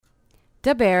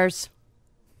Da Bears.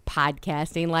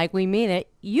 Podcasting like we mean it.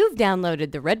 You've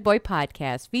downloaded the Redboy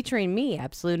Podcast featuring me,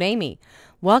 Absolute Amy.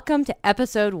 Welcome to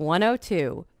episode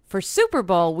 102 for Super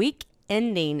Bowl week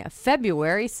ending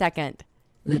February 2nd.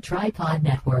 The Tripod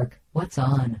Network. What's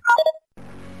on?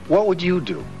 What would you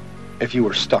do if you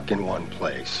were stuck in one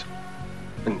place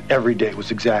and every day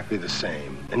was exactly the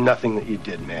same and nothing that you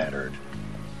did mattered?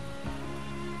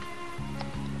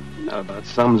 That about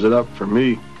sums it up for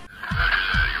me.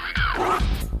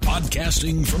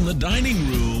 Podcasting from the dining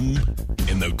room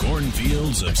in the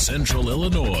cornfields of central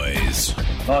Illinois.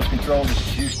 Launch control, this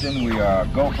is Houston. We are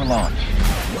go for launch.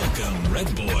 Welcome,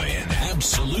 Redboy and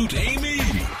Absolute Amy.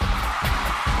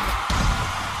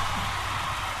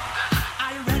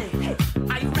 Are you ready? Hey,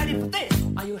 are you ready for this?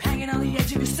 Are you hanging on the edge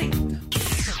of your seat? Baby,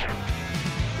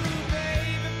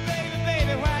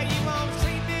 why you wanna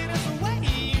treat me this way?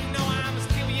 You know I'm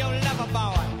still your lover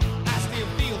boy. I still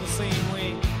feel the same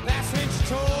way. That's when she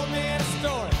told me the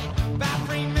story about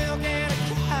free milk and a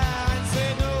cow and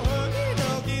said no hooky, no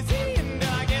kissy until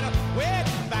I get a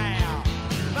wedding vow.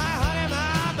 My honey,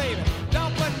 my baby,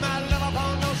 don't put my love up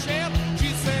on no shelf. She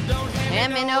said don't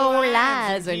Hand me no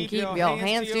lies and keep your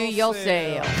hands to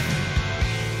yourself.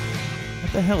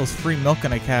 What the hell is free milk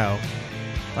and a cow?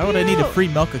 Why would I need to free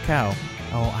milk a cow?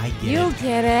 Oh, I get You it.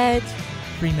 get it.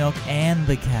 Free milk and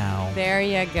the cow. There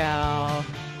you go.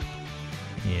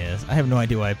 Yes, I have no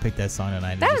idea why I picked that song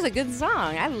tonight. That was a good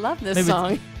song. I love this Maybe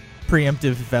song.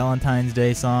 Preemptive Valentine's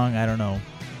Day song. I don't know.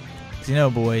 'Cause you know,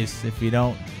 boys, if you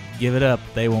don't give it up,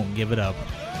 they won't give it up.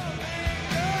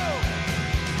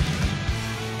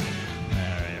 All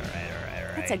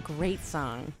right. That's a great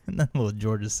song. And then little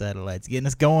Georgia Satellites getting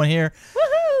us going here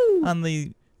Woohoo! on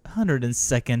the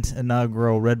 102nd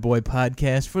inaugural Redboy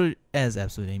Podcast for, as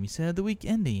Absolute Amy said, the week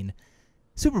ending,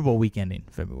 Super Bowl week ending,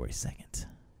 February 2nd,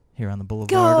 here on the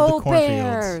Boulevard of Go the Cornfields.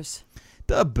 Bears!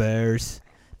 The Bears.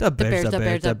 The Bears, the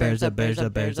Bears, the Bears, the Bears, the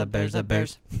Bears, the Bears, the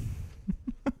Bears.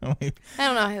 I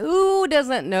don't know who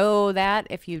doesn't know that.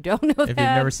 If you don't know that, If you've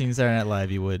never seen Saturday Night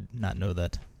Live, you would not know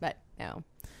that. but no,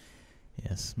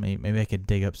 Yes, maybe I could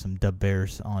dig up some Dub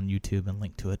Bears on YouTube and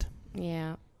link to it.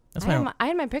 yeah. That's I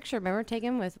had my picture. Remember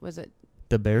taken with was it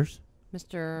The Bears?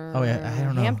 Mr. Oh, yeah, I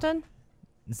don't know. Hampton?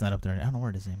 It's not up there. I don't know where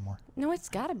it is anymore. No, it's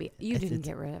got to be. You It's- didn't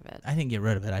get rid of it. I didn't get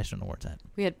rid of it. I just don't know where it's at.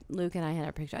 We had Luke and I had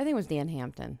our picture. I think it was Dan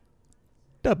Hampton.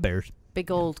 Dub Bears. Big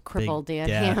old crippled Dan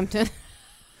yeah. Hampton.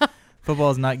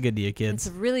 Football is not good to you, kids.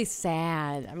 It's really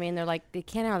sad. I mean, they're like they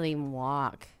can't hardly even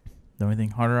walk. The only thing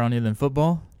harder on you than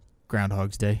football?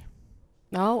 Groundhog's Day.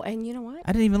 Oh, and you know what?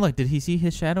 I didn't even look. Did he see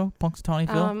his shadow, Punxsutawney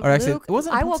Phil? Or actually, Luke, it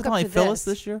wasn't I woke up Punxsutawney to Phyllis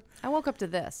this. this year? I woke up to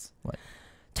this. What?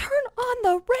 Turn on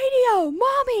the radio,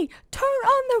 Mommy! Turn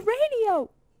on the radio!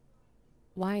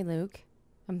 Why, Luke?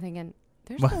 I'm thinking,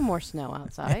 there's What? no more snow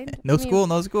outside. No I mean, school,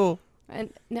 no school.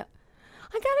 And no,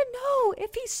 I gotta know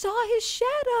if he saw his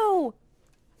shadow.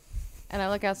 And I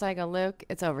look outside and go, Luke,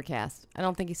 it's overcast. I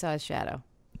don't think he saw his shadow.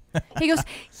 He goes,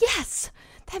 yes,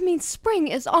 that means spring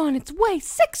is on its way.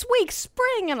 6 weeks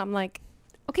spring. And I'm like,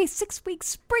 okay, 6 weeks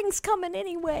spring's coming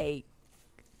anyway.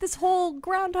 This whole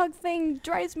groundhog thing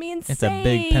drives me insane. It's a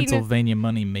big Pennsylvania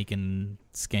money-making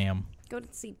scam. Go to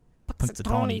see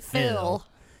Punxsutawney Punxsutawney Phil.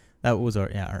 That was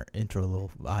our intro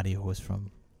little audio was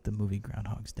from the movie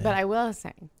Groundhog's Day. But I will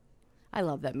say, I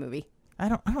love that movie. I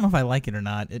don't know if I like it or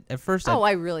not. At first,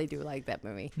 I really do like that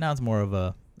movie. now it's more of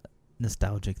a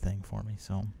nostalgic thing for me.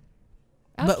 So,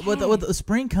 Okay. but with the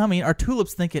spring coming, our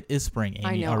tulips think it is spring, Amy,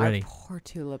 I know, already. our poor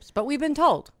tulips. But we've been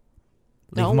told.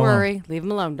 Leave Don't 'em alone. worry. Leave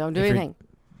them alone. Don't do If you're- anything.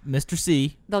 Mr.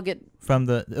 C They'll get, from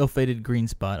the ill-fated green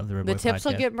spot of the Redboy the tips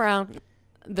will Podcast. get brown.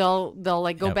 They'll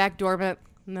like go Yep. back dormant,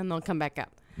 and then they'll come back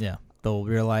up. Yeah, they'll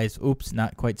realize, oops,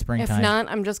 not quite springtime. If not,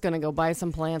 I'm just going to go buy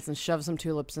some plants and shove some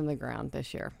tulips in the ground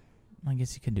this year. I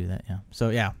guess you could do that, yeah. So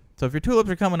if your tulips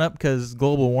are coming up because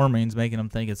global warming's making them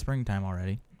think it's springtime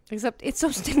already. Except it's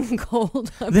so stinking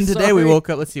cold. Then today we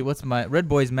woke up, let's see, what's my Red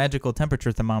Boy's magical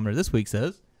temperature thermometer this week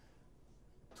says?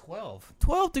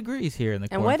 12 degrees here in the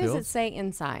And what does cornfields. it say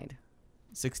inside?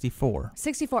 64.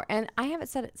 64. And I have it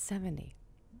set at 70.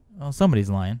 Well, somebody's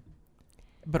lying.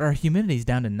 But our humidity's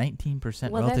down to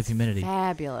 19% Well, relative that's humidity.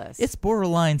 fabulous. It's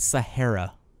borderline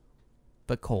Sahara,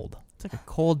 but cold. It's like a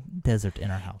cold desert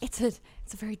in our house. It's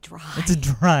a very dry. It's a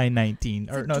dry 19.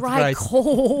 It's Or a no, dry, it's dry.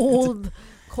 cold,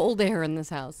 cold air in this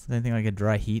house. Is anything like a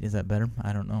dry heat? Is that better?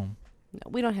 I don't know. No,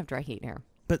 we don't have dry heat here.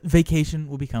 But vacation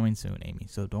will be coming soon, Amy.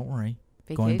 So don't worry.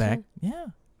 Going back. Vacation? Yeah.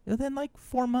 Within like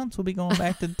 4 months, we'll be going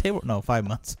back to the table. No, 5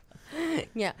 months.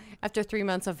 Yeah, after 3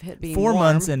 months of it being 4 warm.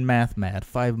 months in math,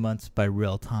 5 months by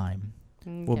real time.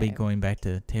 We'll be Okay. going back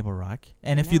to Table Rock.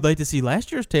 And I if you'd know. like to see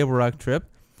last year's Table Rock trip,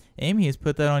 Amy has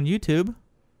put that on YouTube.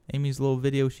 Amy's little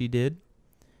video she did.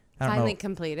 Finally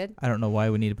completed. I don't know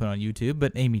why we need to put it on YouTube,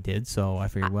 but Amy did, so I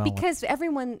figured, well. Because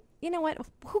everyone, you know what?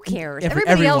 Who cares?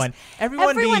 Everyone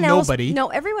being else, nobody. No,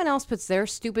 everyone else puts their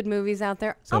stupid movies out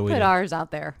there. So I'll put ours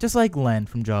out there. Just like Len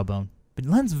from Jawbone. But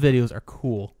Len's videos are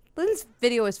cool. Len's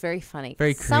video is very funny.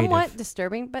 Very creative. Somewhat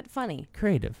disturbing, but funny.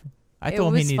 Creative. I It told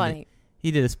him was funny. He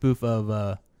did a spoof of,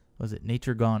 was it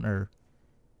Nature Gone or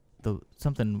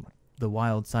the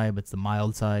wild side, but it's the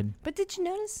mild side. But did you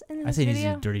notice in I his say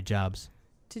video? he's dirty jobs.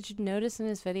 Did you notice in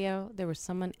his video there was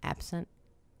someone absent?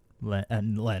 Len,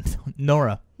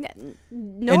 Nora.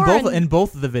 Nora. In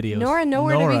both of the videos. Nora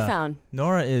nowhere to be found.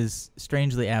 Nora is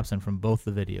strangely absent from both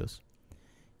the videos.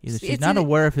 Either she's It's not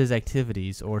aware of his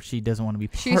activities, or she doesn't want to be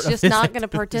part of She's his just not going to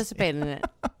activities. participate in it.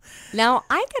 Now,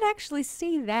 I could actually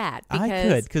see that. Because, I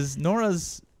could, because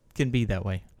Nora's can be that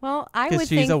way. Well, I would Because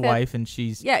think she's a that, wife, and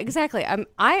she's... Yeah, exactly.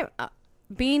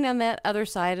 Being on that other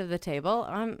side of the table,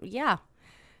 yeah.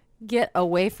 Get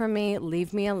away from me.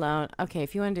 Leave me alone. Okay,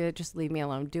 if you want to do it, just leave me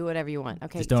alone. Do whatever you want.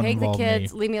 Okay, Just don't take the involve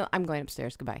kids. me. Leave me alone. I'm going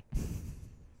upstairs. Goodbye.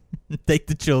 Take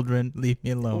the children. Leave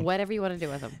me alone. Whatever you want to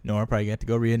do with them. Nora probably got to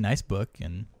go read a nice book,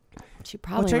 and... She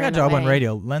probably check out ran Job on away.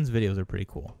 Radio. Len's videos are pretty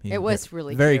cool. He's It was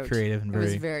really very cute. creative and It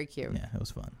was very cute. Yeah, it was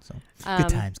fun. So good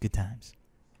times.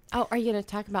 Oh, are you going to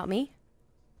talk about me?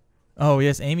 Oh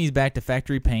yes, Amy's back to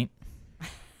factory paint.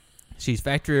 She's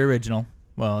factory original.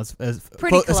 Well, as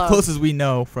close as we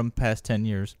know from past 10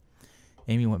 years.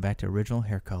 Amy went back to original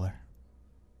hair color.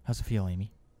 How's it feel,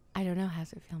 Amy? I don't know.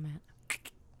 How's it feel, Matt?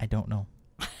 I don't know.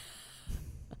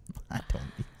 I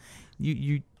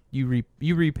don't.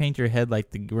 You repaint your head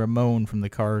like the Ramon from the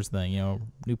Cars thing.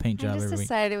 New paint job I just every week.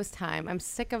 decided it was time. I'm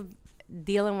sick of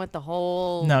dealing with the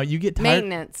whole No, you get tired.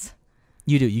 maintenance.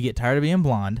 You do. You get tired of being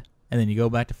blonde, and then you go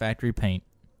back to factory paint.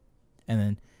 And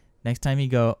then next time you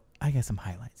go, I got some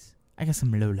highlights. I got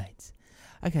some lowlights.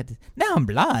 I got this. Now I'm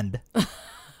blonde.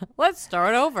 Let's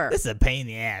start over. This is a pain in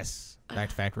the ass. Back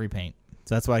to factory paint.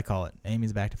 So that's why I call it.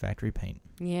 Amy's back to factory paint.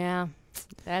 Yeah,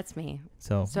 that's me.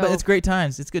 So but it's great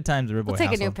times. It's good times at Redboy We'll take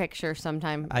household. a new picture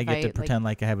sometime. I get to pretend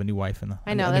like I have a new wife in the.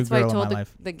 I know. a That's new why I girl in told my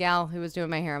life. the gal who was doing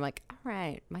my hair. I'm like, all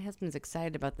right, my husband's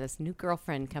excited about this new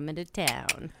girlfriend coming to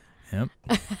town. Yep.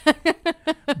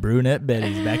 Brunette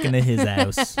Betty's back into his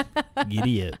house.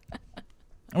 Giddy up.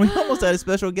 And we almost had a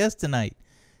special guest tonight.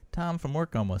 Tom from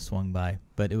work almost swung by,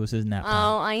 but it was his nap time.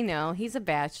 Oh, I know. He's a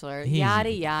bachelor. Yada,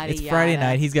 yada, It's yada. Friday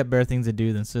night. He's got better things to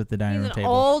do than sit at the dining He's room an table.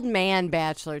 old man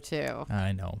bachelor, too.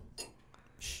 I know.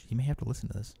 Shh, you may have to listen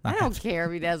to this. I don't care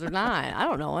if he does or not. I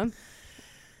don't know him.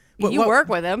 What- You what- work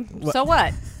with him. So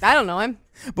what? I don't know him.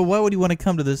 But why would you want to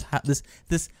come to this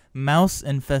this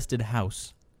mouse-infested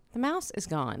house? The mouse is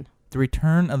gone. The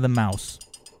return of the mouse.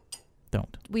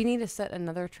 Don't. We need to set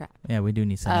another trap. Yeah, we do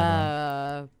need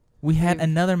something. We had we've-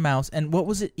 another mouse, and what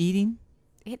was it eating?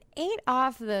 It ate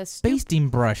off the Basting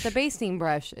brush. The basting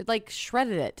brush. It like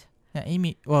shredded it. Yeah,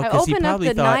 Amy. Well, I because he opened up probably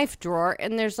the thought. knife drawer,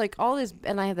 and there's like all this,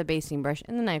 and I have the basting brush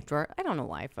in the knife drawer. I don't know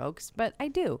why, folks, but I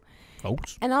do.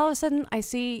 Folks. And all of a sudden, I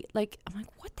see I'm like,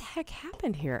 what the heck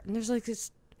happened here? And there's like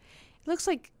this. It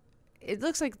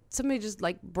looks like somebody just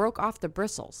like broke off the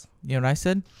bristles. You know what I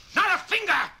said? Not a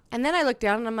finger! And then I look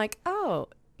down, and I'm like, oh.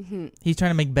 He's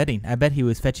trying to make bedding. I bet he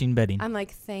was fetching bedding. I'm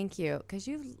like, thank you, because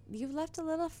you've left a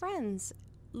little friends,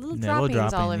 little Yeah, droppings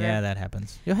little all over. Yeah, that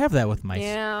happens. You'll have that with mice.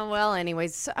 Yeah, well,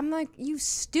 anyways, so I'm like, you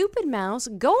stupid mouse,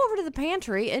 go over to the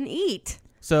pantry and eat.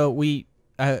 So we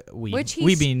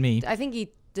being me, I think he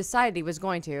decided he was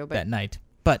going to, but that night.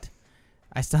 But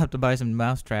I stopped to buy some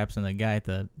mouse traps, and the guy at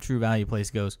the True Value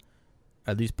place goes,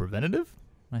 "Are these preventative?"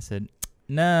 I said,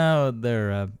 "No,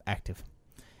 they're active."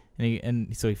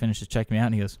 And so he finishes checking me out,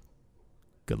 and he goes,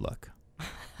 "Good luck."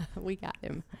 we got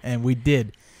him. And we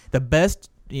did. The best.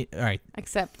 All right.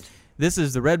 Except This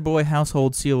is the Red Boy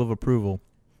household seal of approval.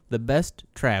 The best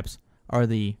traps are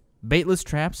the baitless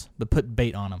traps, but put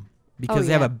bait on them. Because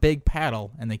they have yeah. a big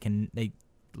paddle, and they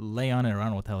lay on it, or I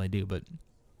don't know what the hell they do, but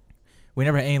we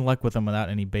never had any luck with them without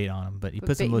any bait on them. But you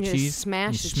put some you little just cheese,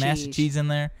 smash you the smash cheese. the cheese in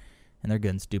there, and they're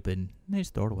good and stupid. And they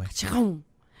just throw it away.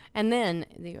 and then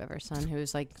you have our son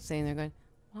who's like sitting there going,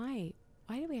 why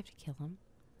do we have to kill him?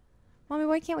 Mommy,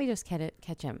 why can't we just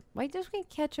catch him? Why just we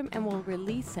catch him and we'll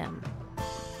release him?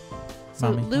 So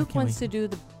Mommy, why Luke can't wants we- to do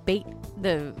the bait,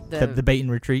 the The bait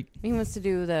and retreat? he wants to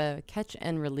do the catch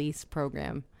and release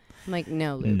program. I'm like,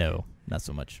 no, Luke. No, not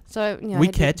so much. So I We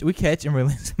had to- catch and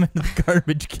release them into the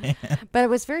garbage can. But I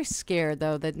was very scared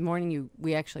though that morning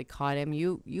we actually caught him.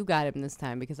 You got him this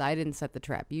time because I didn't set the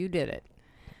trap. You did it.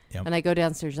 Yep. And I go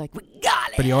downstairs like, we got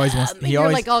him. But he always wants. And He you're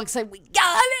always like all excited. We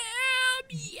got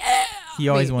him. Yeah. He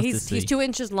always wants to he's, see. He's 2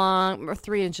 inches long or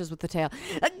 3 inches with the tail.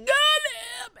 I got him!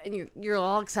 And you're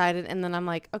all excited, and then I'm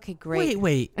like, okay, great.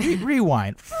 Wait.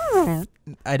 Rewind.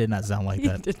 I did not sound like You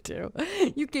that. did too.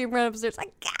 You came right upstairs. I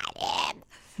got him.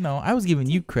 No, I was giving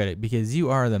you credit because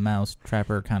you are the mouse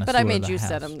trapper kind of. But I made you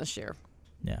set him this year.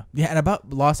 Yeah, and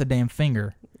about lost a damn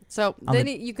finger. So then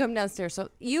you come downstairs. So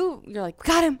you're like,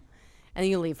 got him, and then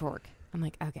you leave for work. I'm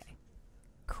like, okay,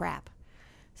 crap.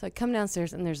 So I come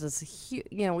downstairs, and there's this huge.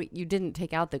 You didn't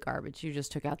take out the garbage. You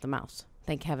just took out the mouse.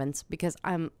 Thank heavens, because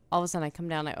all of a sudden I come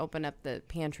down, I open up the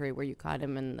pantry where you caught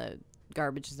him, and the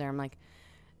garbage is there. I'm like,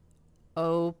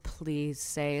 oh, please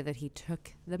say that he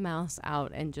took the mouse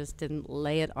out and just didn't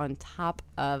lay it on top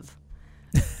of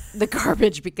the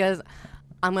garbage, because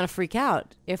I'm going to freak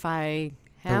out if I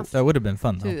have That would have been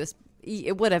fun, to though. do this.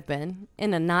 It would have been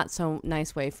in a not so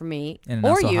nice way for me, In a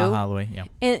not so ha-ha way,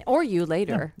 yeah. or you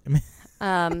later.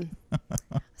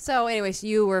 So, anyways,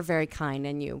 you were very kind,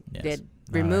 and you did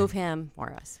remove him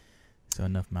for us. So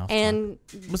enough mouse and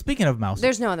talk. Well, speaking of mouse,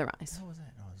 there's no other mouse. What was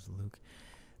that? Oh, it was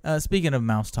Luke. Speaking of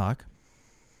mouse talk,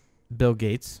 Bill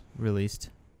Gates released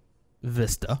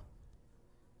Vista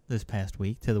this past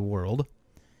week to the world,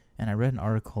 and I read an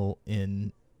article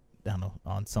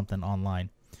on something online,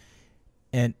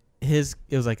 and it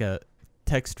was like a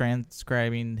text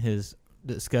transcribing his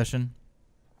discussion.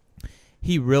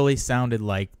 He really sounded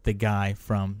like the guy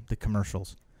from the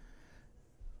commercials.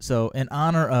 So, in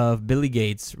honor of Billy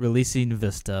Gates releasing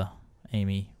Vista,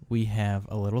 Amy, we have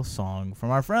a little song from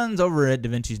our friends over at Da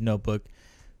Vinci's Notebook,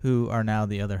 who are now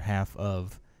the other half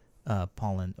of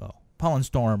Paul and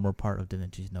Storm were part of Da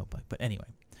Vinci's Notebook. But anyway,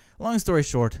 long story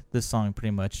short, this song pretty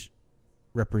much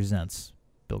represents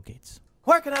Bill Gates.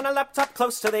 Working on a laptop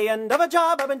close to the end of a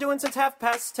job I've been doing since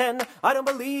 10:30. I don't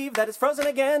believe that it's frozen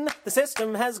again. The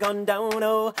system has gone down,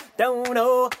 oh, down,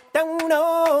 oh, down,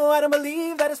 oh. I don't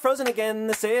believe that it's frozen again.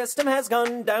 The system has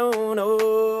gone down,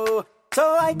 oh.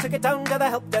 So I took it down to the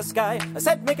help desk guy. I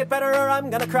said, make it better or I'm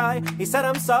gonna cry. He said,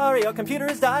 I'm sorry, your computer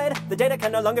has died. The data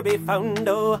can no longer be found,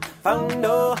 oh, found,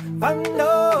 oh, found,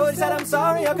 oh. He said, I'm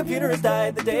sorry, your computer has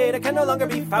died. The data can no longer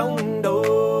be found,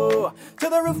 oh. To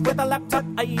the roof with the laptop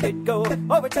I did go.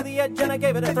 Over to the edge and I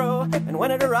gave it a throw. And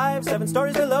when it arrived 7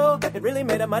 stories below, it really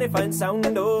made a mighty fine sound,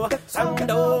 oh, sound,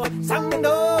 oh, sound,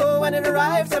 oh. When it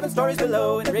arrived 7 stories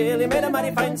below, it really made a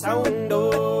mighty fine sound,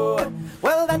 oh.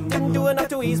 Well, that didn't do enough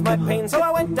to ease my pain. So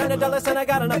I went down to Dallas and I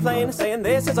got on a plane, saying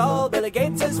this is all Billy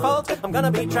Gates' fault. I'm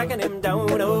gonna be tracking him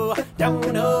down, oh,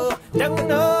 down, oh,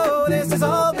 down, oh. This is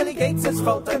all Billy Gates'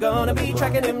 fault. I'm gonna be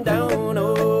tracking him down,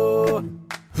 oh.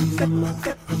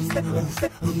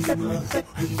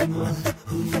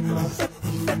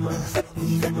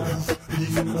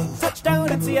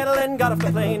 Touchdown in Seattle and got off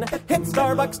the plane. Hit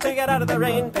Starbucks to get out of the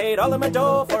rain. Paid all of my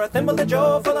dough for a thimble of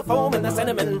joe full of foam and the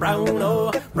cinnamon brown,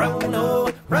 oh, brown,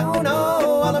 oh, brown,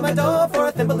 oh. All of my dough for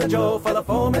a thimble of joe full of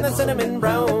foam and the cinnamon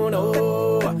brown,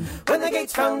 oh. When the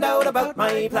Gates found out about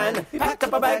my plan, he packed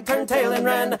up a bag, turned tail and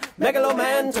ran.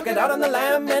 Megaloman took it out on the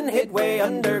lam and hid way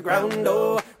underground,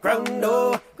 oh, ground,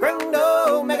 oh, ground,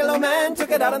 oh. Megaloman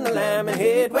took it out on the lam and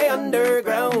hid way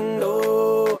underground,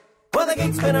 oh. Well, the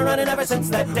Gates been a-running ever since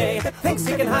that day. Thinks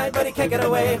he can hide, but he can't get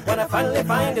away. When I finally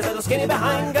find his little skinny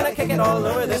behind, gonna kick it all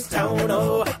over this town,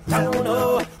 oh, town,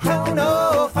 oh, town,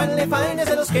 oh. Finally find his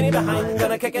little skinny behind,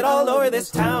 gonna kick it all over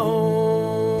this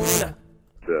town.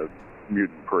 The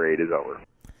mutant parade is over.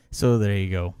 So there you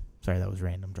go. Sorry, that was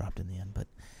random, dropped in the end. But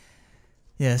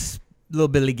yes, little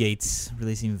Billy Gates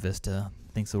releasing Vista.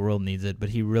 Thinks the world needs it, but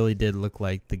he really did look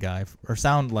like the guy, or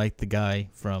sound like the guy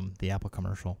from the Apple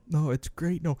commercial. No, it's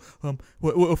great. No,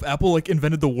 if Apple like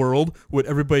invented the world, would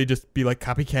everybody just be like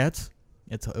copycats?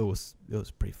 It was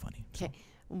pretty funny. Okay,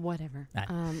 whatever. Right.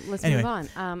 Let's Anyway. move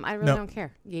on. I really don't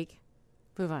care. Geek,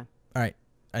 move on. All right,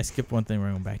 I skipped one thing.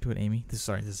 We're going back to it, Amy. This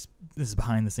is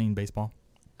behind the scene baseball.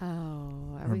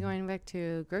 Oh, are we going back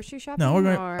to grocery shopping? No, we're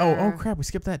going. Or? Oh crap! We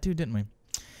skipped that too, didn't we?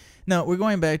 No, we're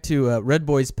going back to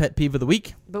Redboy's pet peeve of the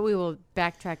week. But we will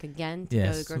backtrack again to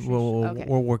go to the grocery Okay.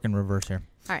 We'll work in reverse here.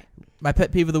 All right. My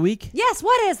pet peeve of the week? Yes,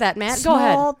 what is that, Matt? Go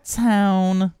ahead. Small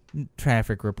town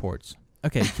traffic reports.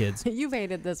 Okay, kids. You've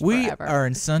hated this we forever. are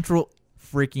in central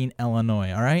freaking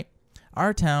Illinois, all right?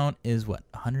 Our town is,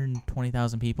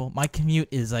 120,000 people? My commute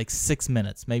is like 6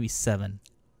 minutes, maybe 7.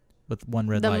 With one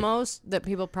red light. The most that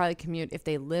people probably commute if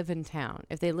they live in town.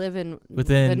 If they live in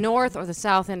Within the north or the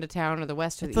south end of town or the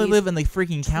west or the east. If they live in the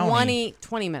freaking county.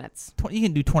 20 minutes. You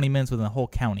can do 20 minutes within the whole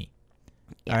county.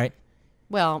 Yeah. All right?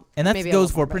 Well, and that maybe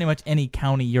goes for pretty much any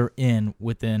county you're in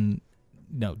within,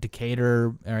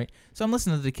 Decatur. All right? So I'm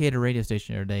listening to the Decatur radio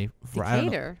station the other day.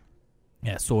 Decatur?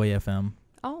 Yeah, Soy FM.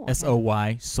 Oh, okay.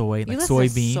 SOY, soy, You like listen to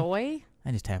soybean. soy?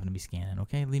 I just happen to be scanning.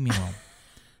 Okay, leave me alone.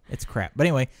 It's crap. But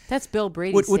anyway, That's Bill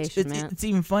Brady's station, man. it's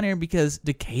even funnier because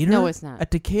Decatur. No, it's not. A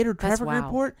Decatur traffic wow.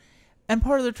 report, and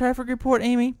part of the traffic report,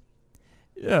 Amy.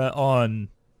 Yeah, on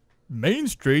Main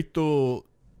Street, the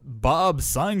Bob's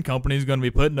Sign Company is going to be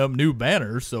putting up new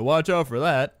banners, so watch out for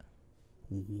that.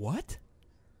 What?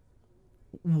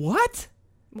 What?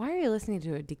 Why are you listening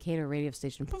to a Decatur radio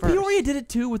station first? Peoria did it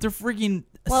too with their freaking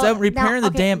Well, repairing now,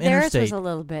 the damn theirs interstate. was a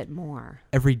little bit more.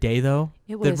 Every day though,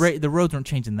 It was the roads weren't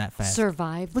changing that fast.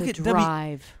 Survive Look the at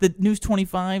drive. the News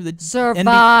 25, the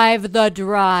Survive the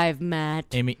drive, Matt.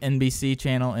 Amy NBC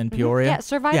channel in Peoria. Yeah,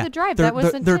 Survive the Drive. Their, That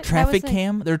was their the traffic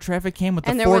cam. Their traffic cam with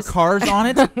And the there 4 was- cars on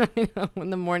it. I know, in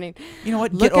the morning. You know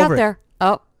what? Look Get over out it. there.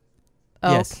 Oh.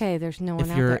 Yes. Okay, there's no one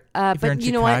If out you're- there. if you're But in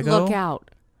you know what? Chicago, Look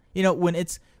out. You know when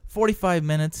it's 45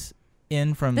 minutes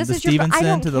in from This the is your. I Stevenson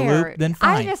don't to the care. loop, then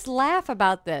fine. I just laugh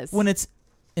about this. When it's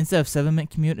instead of 7-minute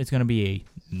commute, it's going to be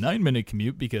a 9-minute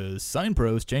commute because Sign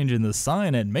Pro's changing the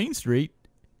sign at Main Street.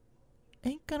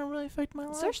 Ain't gonna really affect my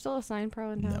life. Is there still a sign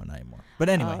pro in town? No, not anymore. But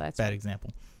anyway, that's bad right.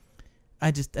 example.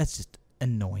 That's just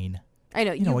annoying. I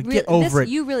know. You know what? really- Get over this-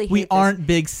 it. You really hate we this. aren't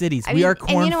big cities. I We mean, are and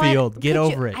you know what? cornfield. Get Could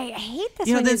over you- it. I hate this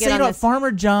You know, when then you say, get you on know what? this.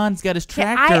 Farmer John's got his Okay,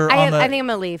 tractor on the. I think I'm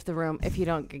gonna leave the room if you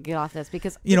don't get off this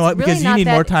because You know it's what? really Because you not need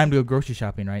that- more time to go grocery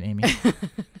shopping, right, Amy?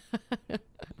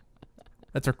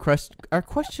 That's our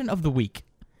question of the week.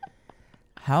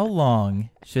 How long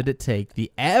should it take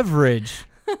the average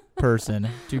person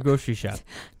to grocery shop?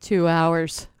 2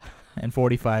 hours. And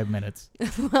 45 minutes.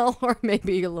 Well, or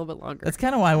maybe a little bit longer. That's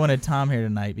kind of why I wanted Tom here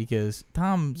tonight because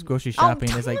Tom's grocery shopping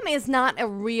Tom is like. is not a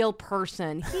real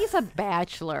person. He's a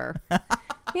bachelor.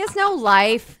 He has no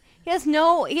life. He doesn't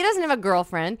have a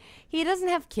girlfriend. He doesn't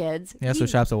have kids. He also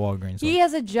shops at Walgreens. So. He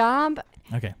has a job.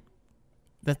 Okay.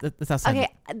 That's outside. Okay,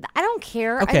 I don't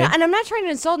care. Okay. And I'm not trying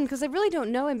to insult him because I really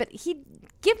don't know him, but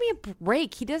give me a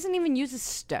break. He doesn't even use a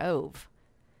stove.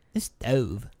 A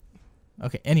stove.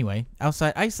 Okay. Anyway,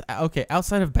 outside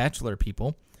of bachelor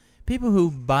people who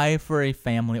buy for a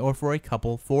family or for a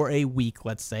couple for a week,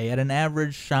 let's say, at an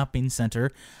average shopping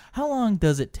center, how long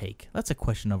does it take? That's a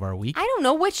question of our week. I don't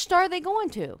know. Which store are they going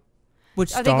to?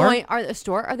 Which Are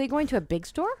store? Are they going to a big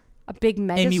store? A big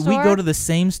mega Amy, store? we go to the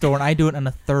same store and I do it on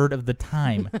a third of the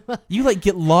time. You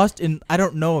get lost in, I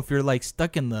don't know if you're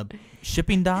stuck in the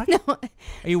shipping dock. No. Are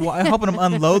you helping them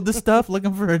unload the stuff,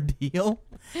 looking for a deal?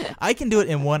 I can do it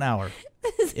in 1 hour.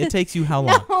 It takes you how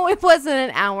long? No, it wasn't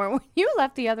an hour. When you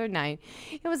left the other night,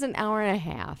 it was an hour and a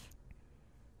half.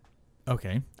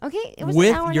 Okay. Okay, it was with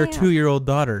an hour your and a half. 2-year-old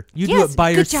daughter. You do Yes, it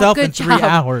by good job, yourself in good 3 job.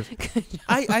 hours. Good job.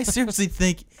 I seriously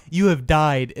think you have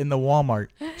died in the Walmart.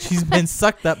 She's been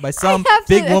sucked up by some have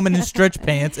big to- woman in stretch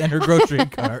pants and her grocery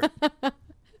cart.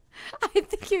 I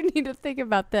think you need to think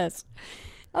about this.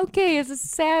 Okay, it's a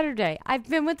Saturday. I've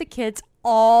been with the kids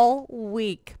all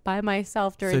week by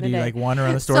myself during So the do day. you wander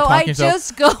around the store so talking I to yourself?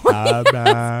 just go.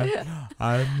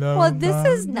 I know Well, this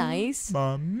is mommy, nice.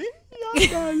 mommy,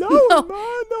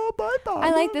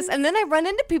 I like this, and then I run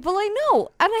into people I know,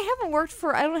 and I haven't worked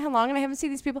for I don't know how long, and I haven't seen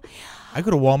these people. I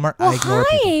go to Walmart. Well, I ignore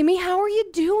hi, people. Amy. How are you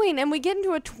doing? And we get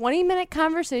into a 20-minute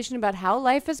conversation about how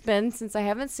life has been since I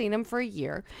haven't seen him for a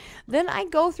year. Then I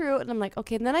go through it, and I'm like,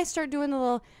 okay. And then I start doing the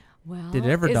little, well, Did it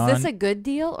ever is dawn- this a good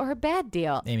deal or a bad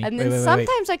deal? Amy, and then wait.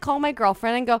 sometimes I call my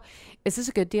girlfriend and go, is this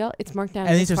a good deal? It's marked down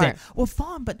And then this you far. start saying, well,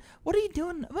 Fawn, but what are you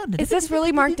doing? Is this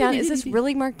really marked down? Is this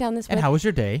really marked down this way? And how was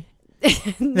your day?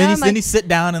 Then Then you sit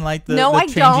down in the no, the I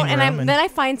changing don't. And room then I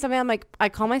find something. I'm like, I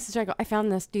call my sister. I go, I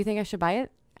found this. Do you think I should buy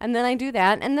it? And then I do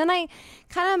that. And then I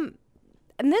kind of,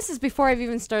 and this is before I've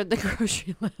even started the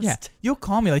grocery list. Yeah, you'll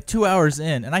call me 2 hours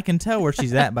in, and I can tell where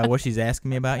she's at by what she's asking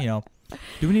me about.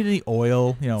 Do we need any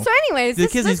oil? So, anyways, the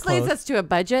this kids need leads clothes. us to a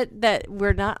budget that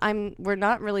we're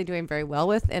not really doing very well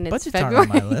with, and it's Budgets aren't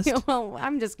February. on my list. Well,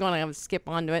 I'm just going to skip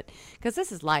on to it because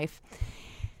this is life.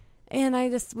 And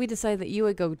we decided that you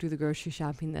would go do the grocery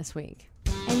shopping this week,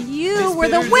 and you were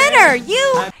the winner.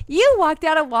 You walked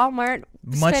out of Walmart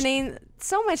spending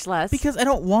so much less because I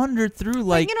don't wander through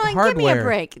But, hardware. give me a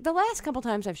break. The last couple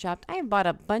times I've shopped, I have bought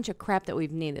a bunch of crap that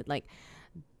we've needed, like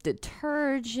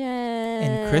detergent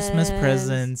and Christmas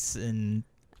presents and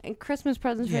Christmas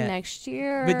presents for next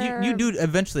year. But you do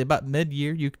eventually about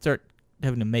mid-year you start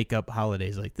having to make up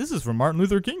holidays like this is for Martin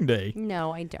Luther King Day.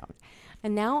 No, I don't.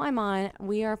 And now I'm on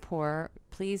We Are Poor.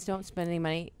 Please don't spend any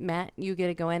money. Matt, you get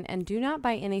to go in and do not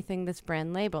buy anything that's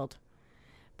brand labeled.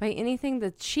 Buy anything,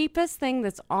 the cheapest thing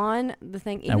that's on the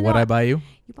thing. And what I buy you?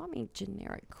 You bought me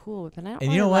generic Cool Whip, and I don't And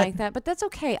really you know what? like that, but that's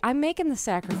okay. I'm making the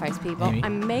sacrifice, people. Amy.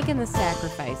 I'm making the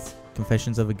sacrifice.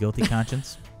 Confessions of a Guilty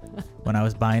Conscience. When I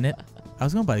was buying it, I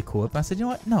was going to buy the Cool Whip. I said, you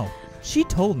know what? No. She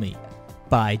told me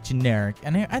buy generic.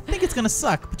 And I think it's going to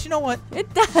suck. But you know what?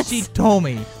 It does. She told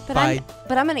me but buy.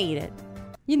 I'm going to eat it.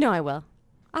 You know I will.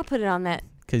 I'll put it on that.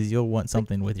 Because you'll want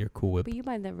something with your Cool Whip. But you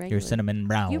buy the regular. Your cinnamon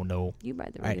brown, You buy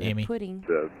the All right, regular Amy. pudding.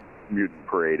 The mutant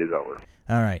parade is over.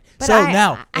 All right. But so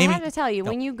now, I Amy. have to tell you,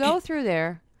 when you go through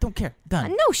there. Don't care.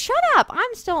 Done. No, shut up.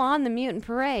 I'm still on the mutant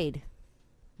parade.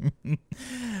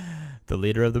 The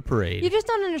leader of the parade. You just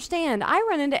don't understand. I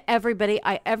run into everybody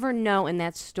I ever know in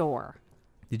that store.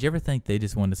 Did you ever think they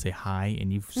just wanted to say hi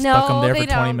and you've stuck them there for 20 minutes?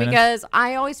 No, they don't, because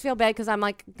I always feel bad because I'm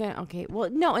like, okay, well,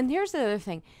 no, and here's the other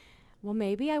thing. Well,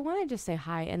 maybe I want to just say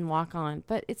hi and walk on,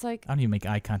 but it's like... I don't even make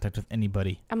eye contact with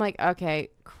anybody. I'm like, okay,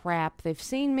 crap, they've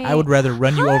seen me. I would rather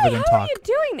run you over than how talk. are you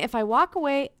doing? If I walk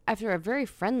away after a very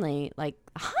friendly, like,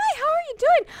 hi, how are you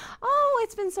doing? Oh,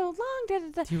 it's been so long. Da,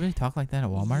 da, da. Do you really talk like that at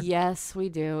Walmart? Yes, we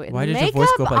do. Why does your voice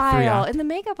go up like 3 aisle, octaves? in the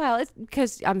makeup aisle, it's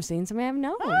because I'm seeing somebody I've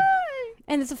known. Hi.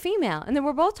 And it's a female, and then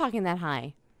we're both talking that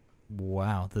high.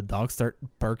 Wow, the dogs start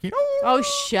barking. Oh,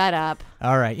 shut up.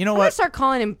 All right, you know I'm what? going to start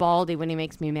calling him Baldy when he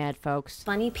makes me mad, folks.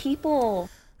 Funny people.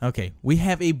 Okay, we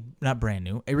have a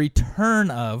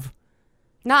return of...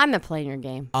 No, I'm not playing your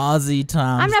game. Aussie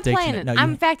Tom's I'm not Dictionary. playing it. No,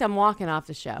 In fact, I'm walking off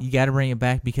the show. You got to bring it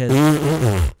back because...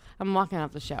 I'm walking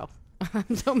off the show.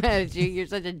 I'm so mad at you. You're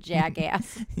such a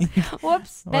jackass.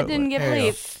 Whoops, that didn't get There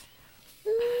you bleeped.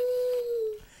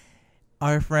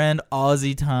 Our friend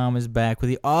Aussie Tom is back with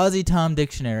the Aussie Tom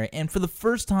Dictionary. And for the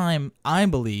first time, I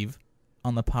believe,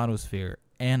 on the Podosphere,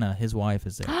 Anna, his wife,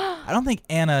 is there. I don't think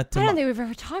Anna... I don't think we've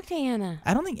ever talked to Anna.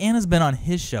 I don't think Anna's been on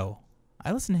his show.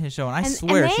 I listen to his show, and I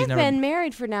swear and she's they've never... been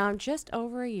married for now just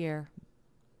over a year.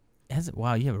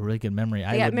 Wow, you have a really good memory.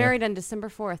 They got married on December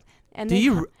 4th. And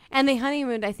and they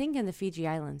honeymooned, I think, in the Fiji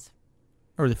Islands.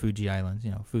 Or the Fuji Islands,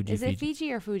 Fuji. Is it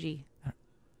Fiji or Fuji?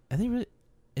 I think really...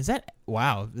 Is that...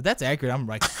 Wow, if that's accurate. I'm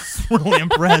like really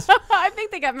impressed. I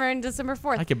think they got married on December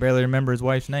 4th. I could barely remember his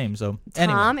wife's name, so... Tom,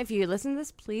 anyway. if you listen to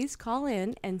this, please call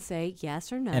in and say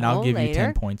yes or no. And I'll give later. you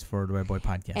 10 points for the Redboy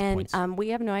Podcast points. And we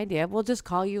have no idea. We'll just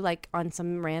call you like on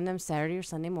some random Saturday or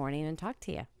Sunday morning and talk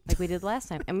to you like we did last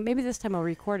time. And maybe this time I'll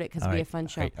record it because it'll be a fun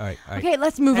show. All right. Okay,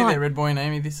 let's move on. Hey there, Redboy and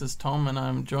Amy. This is Tom, and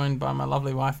I'm joined by my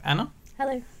lovely wife, Anna.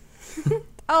 Hello.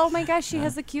 Oh my gosh, she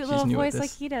has a cute little new at voice this.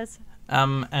 like he does.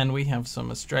 And we have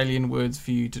some Australian words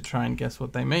for you to try and guess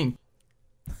what they mean.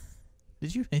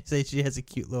 Did you say she has a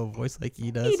cute little voice like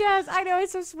he does? He does. I know.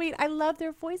 It's so sweet. I love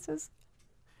their voices.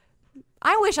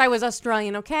 I wish I was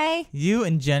Australian, okay? You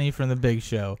and Jenny from The Big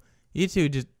Show. You two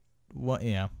just... What?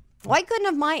 Yeah. Why couldn't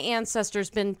have my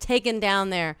ancestors been taken down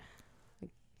there?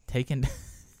 Taken...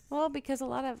 Well, because a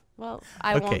lot of... Well,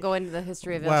 I won't go into the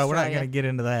history of Wow, Australia. we're not going to get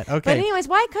into that. Okay. But anyways,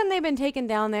 why couldn't they have been taken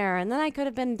down there? And then I could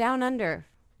have been down under.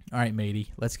 All right,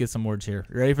 matey. Let's get some words here.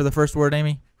 You ready for the first word,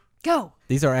 Amy? Go.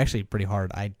 These are actually pretty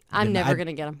hard. I'm never going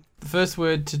to get them. The first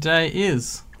word today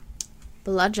is...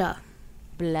 Bludger.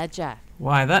 Bludger.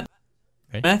 Why, that...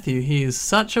 Okay. Matthew, he is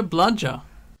such a bludger.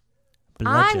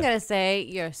 I'm going to say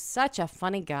you're such a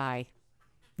funny guy.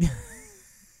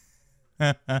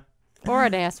 Or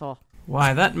an asshole.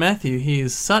 Why, that Matthew, he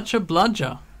is such a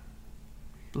bludger.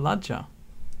 Bludger.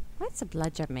 What's a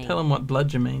bludger mean? Tell him what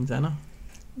bludger means, Anna.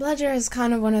 Bludger is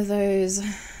kind of one of those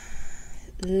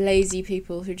lazy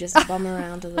people who just bum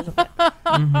around a little bit.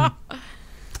 Mm-hmm.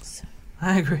 So,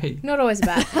 I agree. Not always a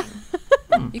bad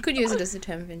thing. You could use it as a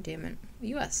term of endearment.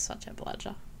 You are such a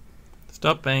bludger.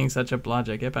 Stop being such a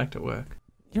bludger. Get back to work.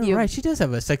 You're right. She does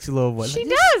have a sexy little voice. She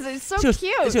does. It's so cute.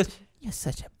 She goes, you're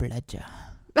such a bludger.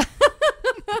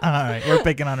 All right, we're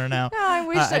picking on her now. No, I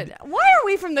wish why are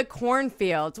we from the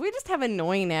cornfields? We just have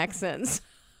annoying accents.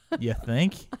 You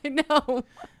think? I know.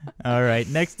 All right,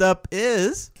 next up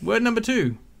is... Word number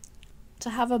 2. To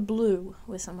have a blue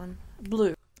with someone.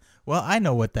 Blue. Well, I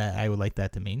know what I would like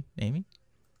that to mean, Amy.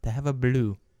 To have a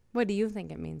blue. What do you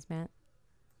think it means, Matt?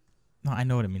 No, I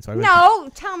know what it means. So no,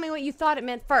 tell me what you thought it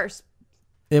meant first.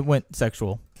 It went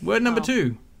sexual. Word number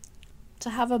 2. To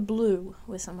have a blue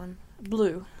with someone.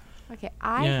 Blue. Okay,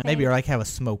 I think maybe or like have a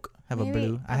smoke. Have a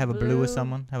blue. I have a blue with blue.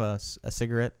 someone. Have a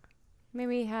cigarette.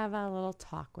 Maybe have a little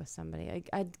talk with somebody.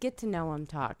 I'd get to know him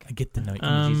talk. I get to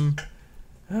know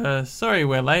you. Sorry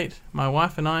we're late. My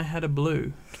wife and I had a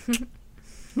blue.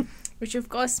 Which of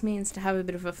course means to have a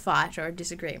bit of a fight or a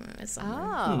disagreement with someone.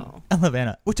 Oh. I love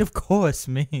Anna. Which of course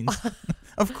means...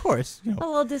 of course. A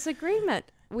little disagreement.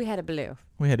 We had a blue.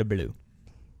 We had a blue.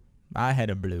 I had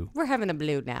a blue. We're having a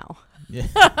blue now. Yeah.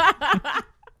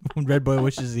 Redboy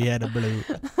wishes he had a blue.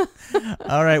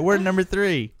 All right, word number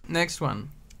 3. Next one.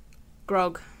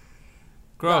 Grog.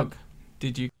 Grog.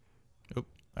 Did you... All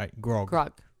right, grog.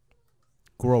 Grog.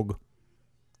 Grog.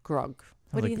 Grog.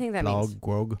 What do you think that means?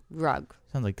 Grog. Grog.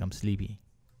 Sounds like I'm sleepy.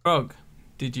 Grog.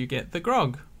 Did you get the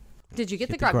grog? Did you get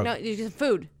the grog? No, did you get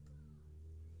food?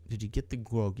 Did you get the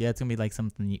grog? Yeah, it's gonna be like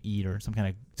something you eat or some kind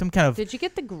of. Did you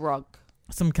get the grog?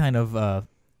 Some kind of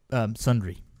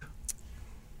sundry.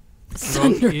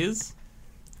 Grog is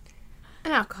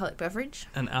an alcoholic beverage.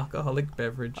 An alcoholic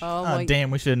beverage. Oh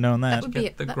damn, we should have known that.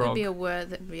 That would be a word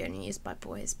that would be only used by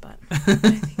boys, but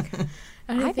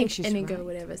I don't think she's any girl right.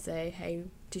 would ever say, "Hey,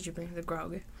 did you bring the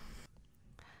grog?"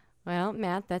 Well,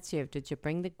 Matt, that's you. Did you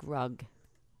bring the grog?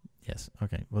 Yes.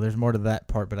 Okay. Well, there's more to that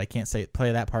part, but I can't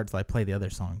play that part until I play the other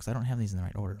songs. I don't have these in the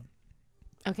right order.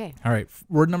 Okay. All right.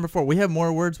 Word number 4. We have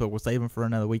more words, but we'll save them for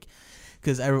another week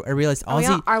because I realized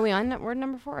Aussie. Are we on word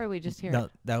number 4? Or are we just here? No,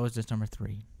 that was just number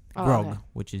 3. Oh, grog, okay.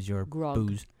 which is your Grog.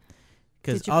 booze.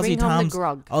 Because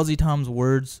Aussie Tom's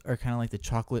words are kind of like the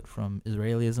chocolate from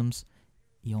Israelisms.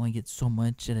 You only get so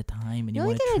much at a time, and You're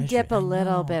you only want to going to dip a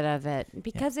little know. bit of it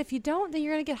because if you don't, then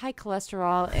you're going to get high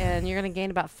cholesterol and you're going to gain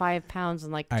about 5 pounds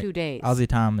in like All 2 days. Aussie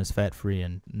Tom is fat free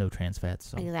and no trans fats.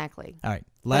 So. Exactly. All right,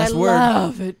 But last I word.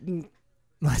 love it.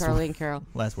 Last Charlie word. and Carol.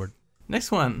 Last word.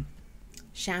 Next one.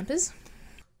 Shampoos.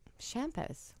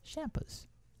 Shampoos. Shampoos.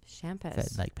 Shampoos.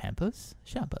 Fat like Pampers.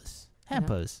 Shampoos. No.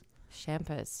 Hampers.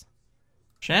 Shampoos.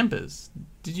 Shampers.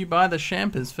 Did you buy the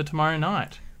shampers for tomorrow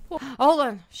night? Hold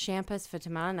on. Shampoos for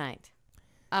tomorrow night.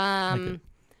 Okay. Did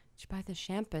you buy the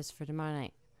shampoos for tomorrow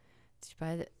night?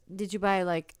 Did you buy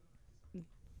like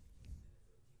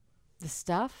the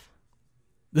stuff?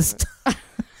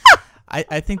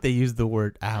 I think they use the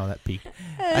word. Ow, that peaked.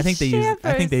 I think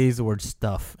they use the word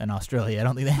stuff in Australia. I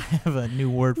don't think they have a new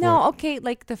word for it. No, okay,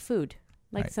 like the food,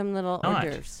 like Right. some little hors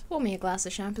d'oeuvres. Pour me a glass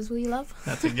of shampoos, will you, love?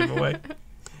 That's a giveaway.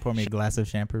 Pour me a glass of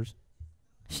champers.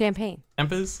 Champagne.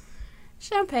 Shampers.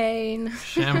 Champagne.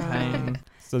 Champagne.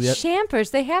 So the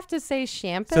Shampers. They have to say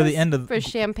shampers So the end of- for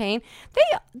champagne.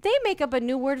 They make up a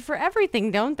new word for everything,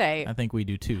 don't they? I think we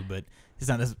do too, but it's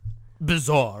not as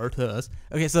bizarre to us.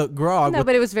 Okay, so grog. No,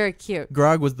 but it was very cute.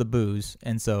 Grog was the booze,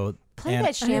 and so Play and-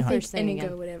 that I don't champers think thing any again.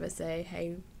 girl would ever say,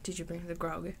 "Hey, did you bring the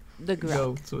grog?" The grog.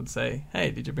 Girls would say,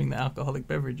 "Hey, did you bring the alcoholic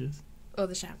beverages?" Or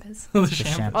the champers. the the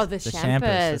shampers. champ- Oh, the champers.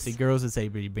 champers. See, girls would say,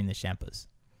 "You bring the champers."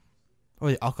 Or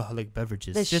the alcoholic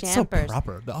beverages. The It's so champers.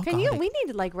 proper. The Can you? alcoholic- We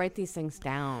need to like write these things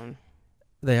down.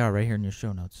 They are right here in your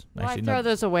show notes. Well, Actually, I throw no.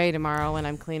 those away tomorrow when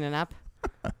I'm cleaning up.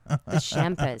 The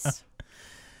champers.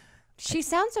 She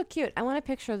sounds so cute. I want a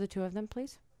picture of the two of them,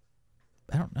 please.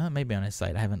 I don't know. Maybe on his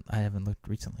site. I haven't looked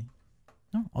recently.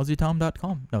 No,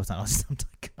 AussieTom.com. No, it's not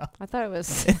AussieTom.com. I thought it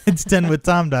was. It's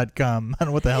 10withtom.com. I don't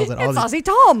know what the hell is that. It's Aussie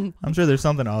Tom. I'm sure there's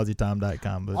something at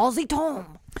AussieTom.com. But Aussie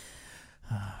Tom.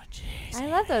 oh, jeez. I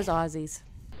love those Aussies.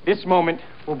 This moment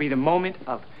will be the moment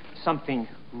of something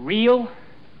real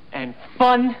and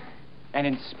fun and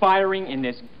inspiring in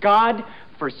this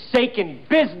God-forsaken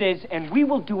business, and we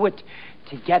will do it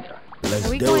together. Are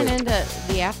we going into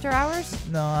the after hours?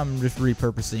 No, I'm just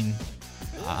repurposing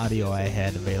audio I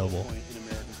had available.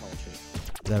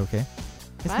 Is that okay?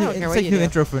 It's I don't care it's what like you new do.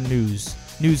 intro for news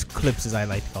clips, as I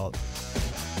like to call it.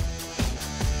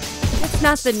 It's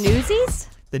not the Newsies?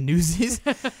 The Newsies.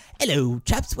 Hello,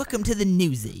 chaps. Welcome to the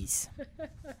Newsies.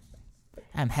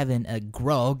 I'm having a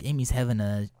grog. Amy's having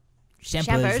a champers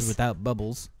Champers. without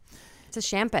bubbles. It's a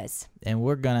champers. And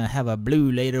we're going to have a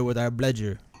blue later with our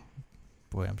bludger.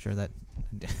 Boy, I'm sure that...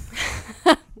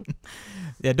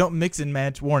 Yeah, don't mix and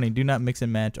match. Warning, do not mix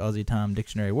and match Aussie Tom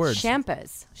dictionary words.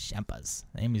 Champers. Champers.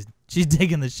 She's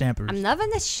digging the champers. I'm loving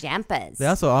the champers. They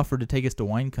also offered to take us to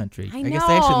wine country. I guess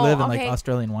they actually know, live in like okay.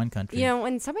 Australian wine country. You know,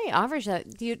 when somebody offers that,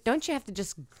 don't you have to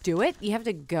just do it? You have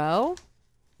to go?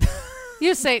 You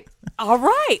just say, all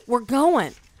right, we're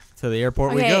going. To the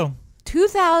airport we Okay, go.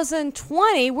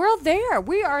 2020, we're there.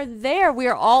 We are there. We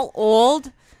are all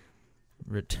old.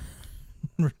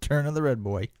 Return of the Red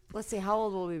Boy. Let's see, how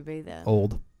old will we be then?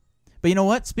 Old. But you know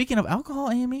what? Speaking of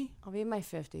alcohol, Amy. I'll be in my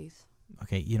 50s.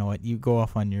 Okay, you know what? You go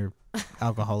off on your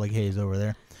alcoholic haze over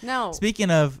there. No.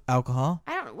 Speaking of alcohol.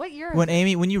 I don't. What year? When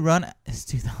Amy, when you run, it's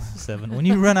 2007. When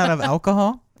you run out of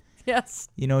alcohol, Yes.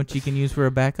 you know what you can use for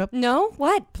a backup? No.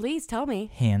 What? Please tell me.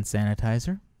 Hand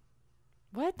sanitizer.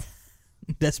 What?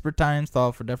 Desperate times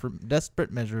call for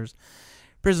desperate measures.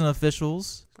 Prison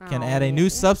officials can add a Oh. new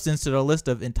substance to the list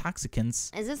of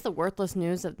intoxicants. Is this the worthless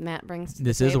news that Matt brings to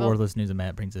This the is the table? worthless news that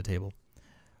Matt brings to the table.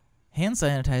 Hand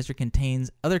sanitizer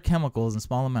contains other chemicals in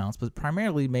small amounts, but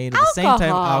primarily made of the same type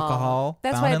of alcohol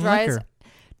That's found why it in liquor.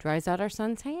 dries out our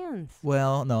son's hands.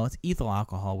 Well, no, it's ethyl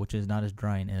alcohol, which is not as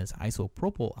drying as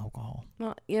isopropyl alcohol.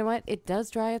 Well, you know what? It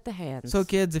does dry out the hands. So,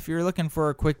 kids, if you're looking for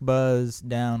a quick buzz,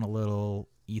 down a little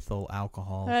ethyl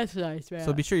alcohol. That's nice, man.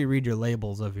 So be sure you read your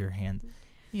labels of your hand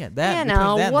Yeah, that. You between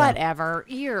know, that and whatever.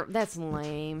 That's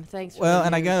lame. Thanks for Well, the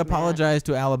and I news, got to Matt. apologize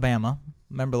to Alabama.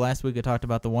 Remember last week I talked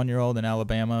about the 1-year-old in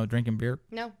Alabama drinking beer?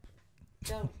 No.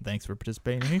 No. Thanks for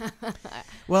participating.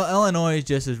 Well, Illinois is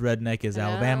just as redneck as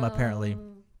Alabama, apparently.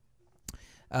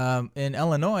 In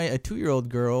Illinois, a 2-year-old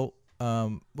girl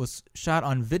was shot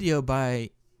on video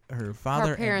by her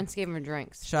father. Her parents gave her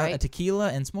drinks. Shot right? at tequila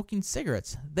and smoking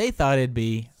cigarettes. They thought it'd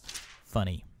be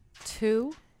funny.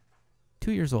 2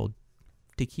 years old.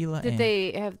 Tequila Did and...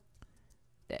 they have...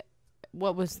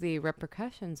 What was the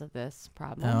repercussions of this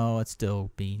problem? No, it's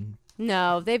still being...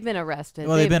 No, they've been arrested.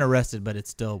 Well, they've been arrested, but it's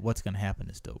still... What's going to happen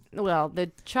is still... Well, the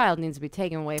child needs to be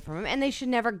taken away from him, and they should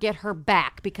never get her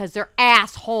back because they're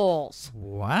assholes.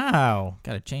 Wow.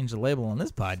 Got to change the label on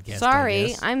this podcast.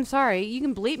 Sorry. I'm sorry. You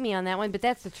can bleep me on that one, but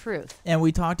that's the truth. And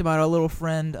we talked about our little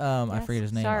friend... I forget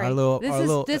his name. Sorry.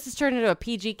 Our This has turned into a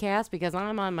PG cast because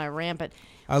I'm on my rampant...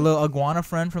 Our little iguana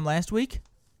friend from last week.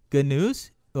 Good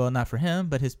news. Well, not for him,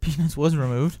 but his penis was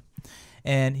removed.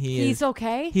 And he's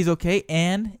okay? He's okay,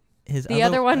 and... The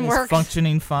other one works.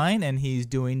 Functioning fine, and he's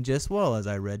doing just well, as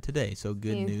I read today. So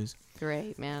good news.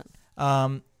 Great, Matt.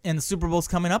 And the Super Bowl's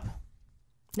coming up.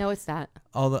 No, it's not.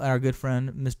 Our good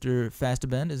friend, Mr.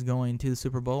 Fastabend, is going to the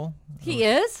Super Bowl. He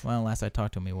is? Well, last I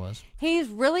talked to him, he was. He's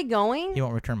really going? He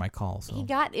won't return my call. So he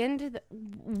got into the...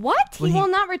 What? Well, he will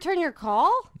not return your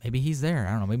call? Maybe he's there.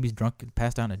 I don't know. Maybe he's drunk and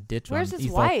passed out in a ditch. Where's on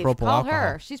his wife? ethyl-propyl Call alcohol.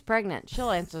 her. She's pregnant.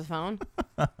 She'll answer the phone.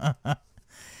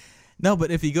 No,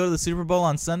 but if you go to the Super Bowl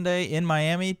on Sunday in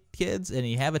Miami, kids, and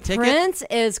you have a ticket... Prince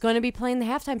is going to be playing the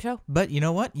halftime show. But you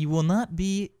know what? You will not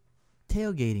be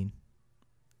tailgating.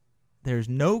 There's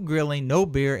no grilling, no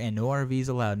beer, and no RVs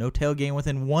allowed. No tailgating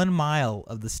within 1 mile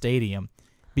of the stadium.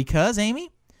 Because,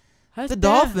 Amy, the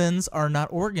Dolphins are not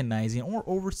organizing or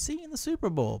overseeing the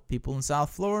Super Bowl. People in South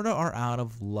Florida are out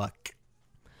of luck.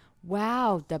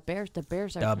 Wow, the Bears are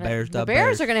The going Bears.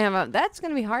 to have that's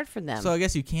going to be hard for them. So I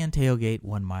guess you can tailgate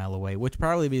 1 mile away, which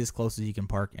probably be as close as you can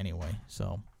park anyway.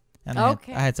 So, and I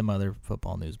had some other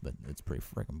football news, but it's pretty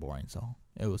freaking boring. So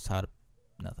it was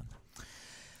nothing.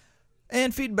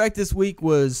 And feedback this week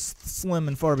was slim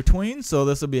and far between, so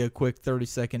this will be a quick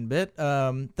 30-second bit.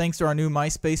 Thanks to our new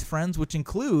MySpace friends, which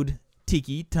include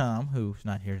Tiki Tom, who's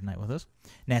not here tonight with us,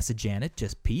 NASA Janet,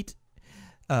 Just Pete,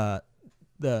 the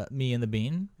Me and the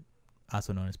Bean,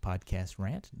 also known as Podcast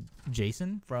Rant,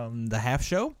 Jason from The Half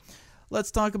Show.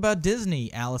 Let's talk about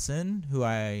Disney. Allison, who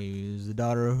is the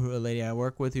daughter of a lady I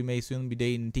work with who may soon be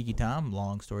dating Tiki Tom,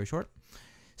 long story short.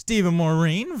 Stephen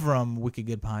Maureen from Wicked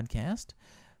Good Podcast.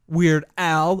 Weird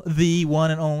Al, the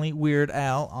one and only Weird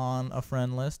Al on a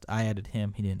friend list. I added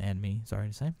him. He didn't add me, sorry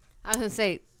to say. I was going to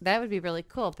say, that would be really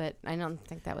cool, but I don't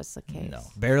think that was the case. No.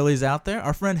 Barely's out there.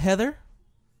 Our friend Heather,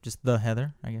 just the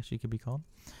Heather, I guess she could be called.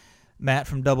 Matt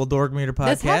from Double Dork Meter Podcast.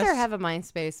 Does Heather have a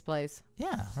MySpace place?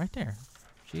 Yeah, right there.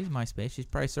 She's MySpace. She's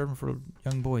probably serving for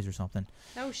young boys or something.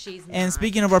 No, she's not. And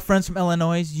speaking of our friends from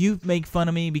Illinois, you make fun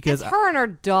of me because... It's her and her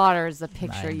daughter's the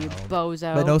picture, you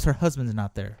bozo. But notice her husband's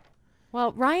not there.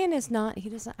 Well, Ryan is not. He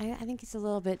doesn't. I think he's a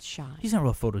little bit shy. He's not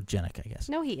real photogenic, I guess.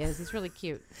 No, he is. He's really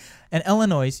cute. And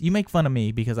Illinois, you make fun of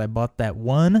me because I bought that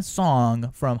one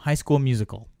song from High School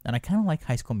Musical. And I kind of like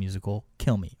High School Musical.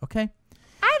 Kill me, okay?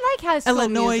 I like High School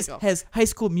Illinois Musical. has High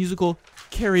School Musical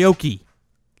karaoke.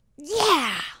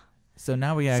 Yeah. So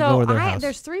now we got to go to their house.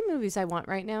 There's 3 movies I want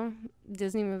right now.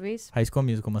 Disney movies. High School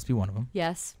Musical must be one of them.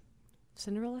 Yes.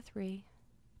 Cinderella 3.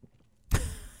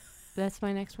 That's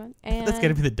my next one. And that's got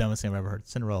to be the dumbest thing I've ever heard.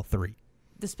 Cinderella 3.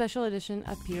 The special edition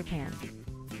of Peter Pan.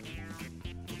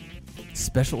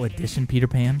 Special edition Peter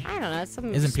Pan? I don't know. It's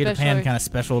some Isn't Peter Pan kind of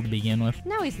special to begin with?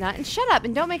 No, he's not. And shut up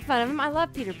and don't make fun of him. I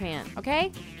love Peter Pan,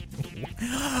 okay?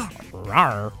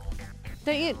 Rawr.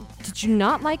 Did you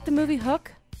not like the movie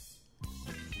Hook?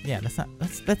 Yeah,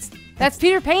 That's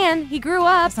Peter Pan. He grew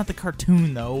up. That's not the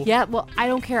cartoon, though. Yeah, well, I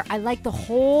don't care. I like the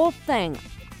whole thing.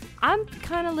 I'm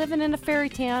kind of living in a fairy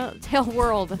tale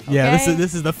world. Okay? Yeah,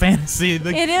 this is the fantasy. It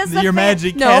is your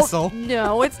magic castle.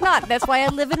 No, it's not. That's why I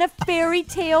live in a fairy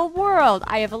tale world.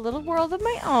 I have a little world of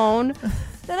my own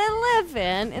that I live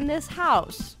in this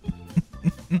house.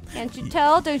 Can't you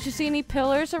tell? Don't you see any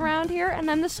pillars around here?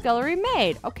 And I'm the scullery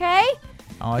maid, okay?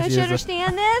 Don't you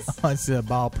understand this? I see a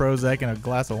bottle of Prozac and a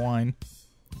glass of wine.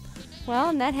 Well,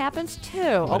 and that happens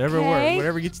too, Whatever okay?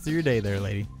 Whatever gets you through your day there,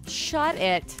 lady. Shut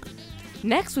it.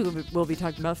 Next, we'll be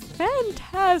talking about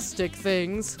fantastic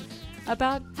things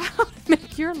about how to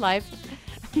make your life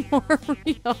more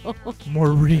real.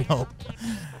 More real.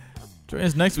 Join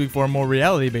us next week for a more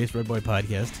reality-based Redboy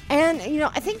podcast. And,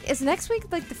 I think, is next week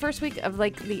like the first week of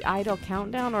like the Idol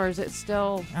countdown, or is it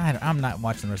still... I'm not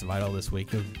watching the rest of Idol this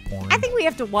week. It was boring. I think we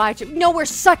have to watch it. No, we're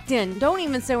sucked in. Don't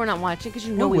even say we're not watching, because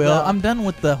we will. I'm done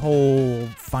with the whole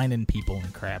finding people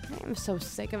and crap. I'm so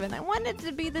sick of it. I want it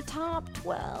to be the top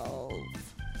 12.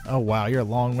 Oh, wow. You're a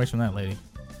long ways from that, lady.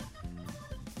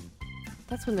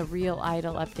 That's when the real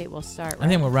Idol update will start, right? I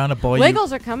think we'll round up all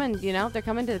Wiggles are coming, They're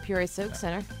coming to the Peoria Civic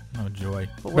Center. Oh, joy.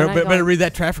 Better read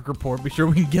that traffic report. Be sure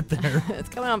we can get there. It's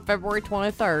coming on February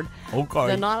 23rd. Okay.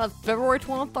 The night of February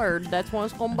 23rd. That's when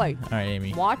it's going to be. All right,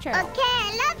 Amy. Watch out. Okay,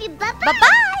 I love you. Bye-bye.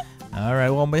 Bye-bye. All right.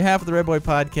 Well, on behalf of the Redboy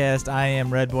Podcast, I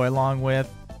am Redboy along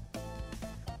with...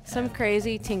 some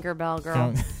crazy Tinkerbell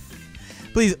girl.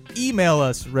 Please email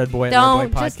us,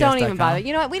 redboy@redboypodcast.com. Just don't even bother.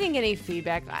 You know what? We didn't get any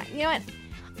feedback. You know what?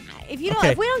 If we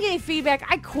don't get any feedback,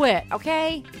 I quit,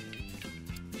 okay?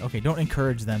 Okay, don't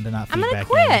encourage them to not I'm feedback.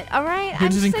 going to quit, all right?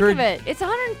 I'm just sick of it. It's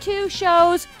 102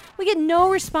 shows. We get no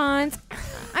response.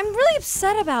 I'm really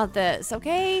upset about this,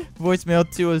 okay? Voicemail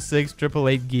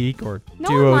 206-888-GEEK or No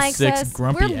one likes us.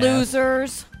 206-GRUMPY. We're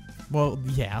losers. Well,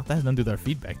 yeah, that has nothing to do with our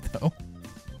feedback, though.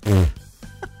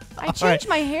 I changed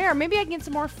my hair. Maybe I can get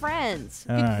some more friends.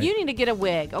 You need to get a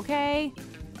wig, okay?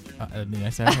 That'd be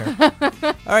nice to have hair.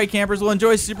 All right, campers. Well,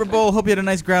 enjoy Super Bowl. Hope you had a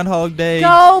nice Groundhog Day.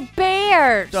 Go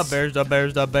Bears! The Bears, the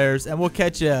Bears, the Bears. And we'll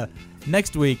catch you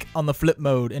next week on the Flip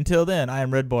Mode. Until then, I am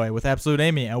Redboy with Absolute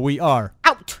Amy, and we are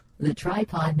out. The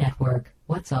Tripod Network.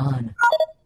 What's on?